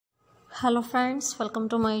Hello friends, welcome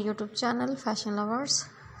to my YouTube channel Fashion Lovers.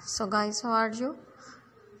 So guys, how are you?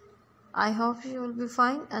 I hope you will be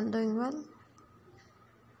fine and doing well.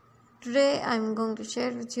 Today I am going to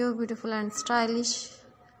share with you beautiful and stylish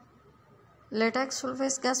latex full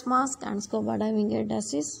face gas mask and scuba diving gear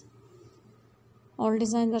dresses. All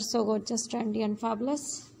designs are so gorgeous, trendy and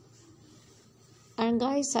fabulous. And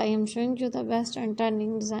guys, I am showing you the best and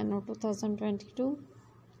trending design of 2022.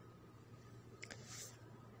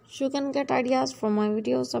 You can get ideas from my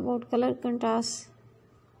videos about color contrast,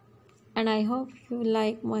 and I hope you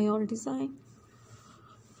like my old design.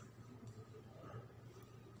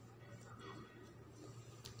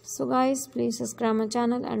 So guys, please subscribe my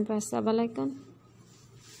channel and press the bell icon.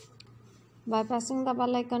 By pressing the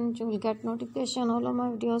bell icon, you will get notification all of my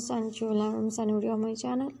videos and you will never miss any video on my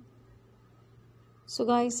channel. So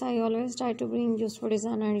guys, I always try to bring useful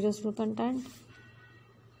design and useful content.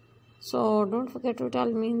 So don't forget to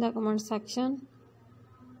tell me in the comment section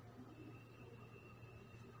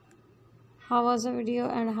how was the video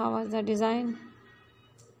and how was the design.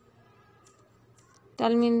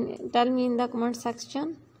 Tell me in the comment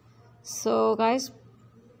section. So guys,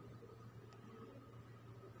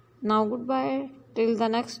 now goodbye till the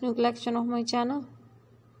next new collection of my channel,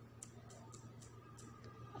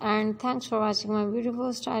 and thanks for watching my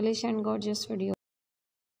beautiful, stylish and gorgeous video.